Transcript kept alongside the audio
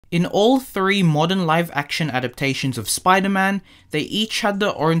In all three modern live-action adaptations of Spider-Man, they each had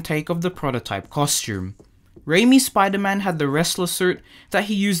their own take of the prototype costume. Raimi's Spider-Man had the wrestler suit that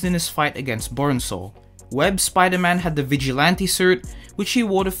he used in his fight against Bonesaw. Webb's Spider-Man had the vigilante suit, which he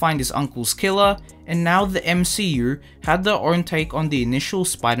wore to find his uncle's killer, and now the MCU had their own take on the initial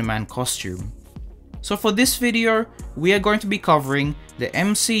Spider-Man costume. So for this video, we are going to be covering the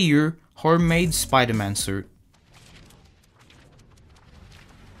MCU homemade Spider-Man suit.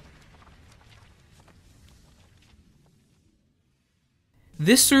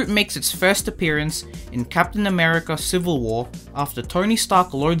 This suit makes its first appearance in Captain America Civil War after Tony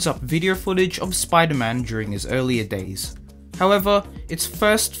Stark loads up video footage of Spider-Man during his earlier days. However, its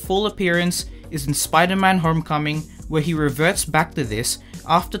first full appearance is in Spider-Man Homecoming, where he reverts back to this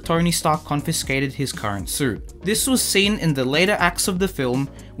after Tony Stark confiscated his current suit. This was seen in the later acts of the film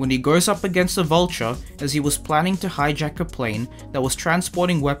when he goes up against the Vulture as he was planning to hijack a plane that was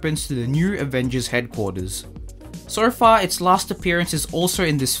transporting weapons to the new Avengers headquarters. So far, its last appearance is also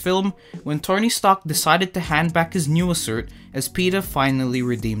in this film, when Tony Stark decided to hand back his newer suit as Peter finally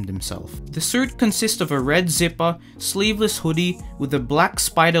redeemed himself. The suit consists of a red zipper, sleeveless hoodie with a black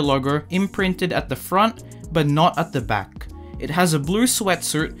spider logo imprinted at the front but not at the back. It has a blue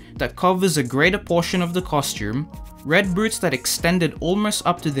sweatsuit that covers a greater portion of the costume, red boots that extended almost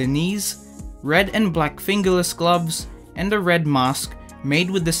up to the knees, red and black fingerless gloves, and a red mask made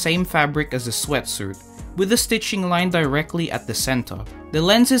with the same fabric as the sweatsuit, with a stitching line directly at the center. The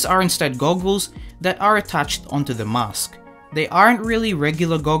lenses are instead goggles that are attached onto the mask. They aren't really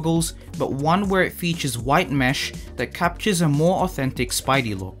regular goggles, but one where it features white mesh that captures a more authentic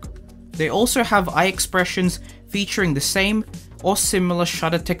Spidey look. They also have eye expressions featuring the same or similar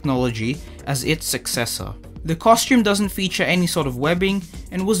shutter technology as its successor. The costume doesn't feature any sort of webbing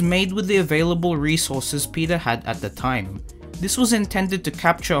and was made with the available resources Peter had at the time. This was intended to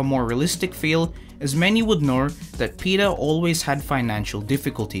capture a more realistic feel, as many would know that Peter always had financial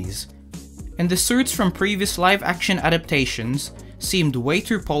difficulties. And the suits from previous live-action adaptations seemed way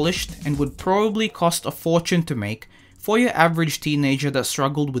too polished and would probably cost a fortune to make for your average teenager that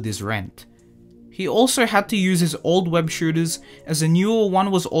struggled with his rent. He also had to use his old web shooters, as a newer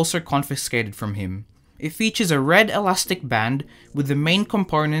one was also confiscated from him. It features a red elastic band with the main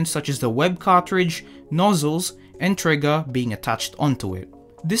components such as the web cartridge, nozzles, and trigger being attached onto it.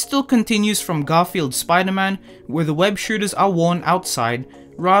 This still continues from Garfield's Spider-Man, where the web shooters are worn outside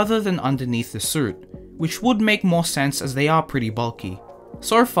rather than underneath the suit, which would make more sense as they are pretty bulky.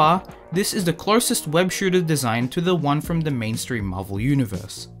 So far, this is the closest web shooter design to the one from the mainstream Marvel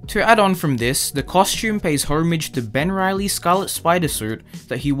universe. To add on from this, the costume pays homage to Ben Reilly's Scarlet Spider suit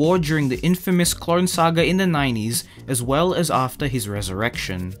that he wore during the infamous Clone Saga in the 90s, as well as after his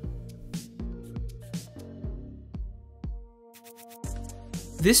resurrection.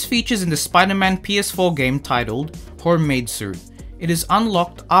 This features in the Spider-Man PS4 game titled Homemade Suit. It is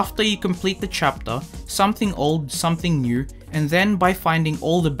unlocked after you complete the chapter Something Old, Something New, and then by finding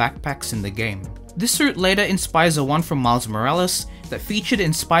all the backpacks in the game. This suit later inspires a one from Miles Morales that featured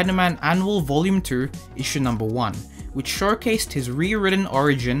in Spider-Man Annual Volume 2, Issue Number 1, which showcased his rewritten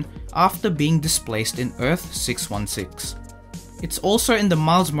origin after being displaced in Earth 616. It's also in the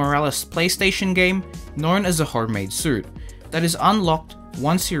Miles Morales PlayStation game known as a homemade suit that is unlocked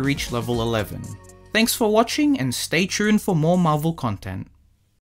once you reach level 11. Thanks for watching and stay tuned for more Marvel content.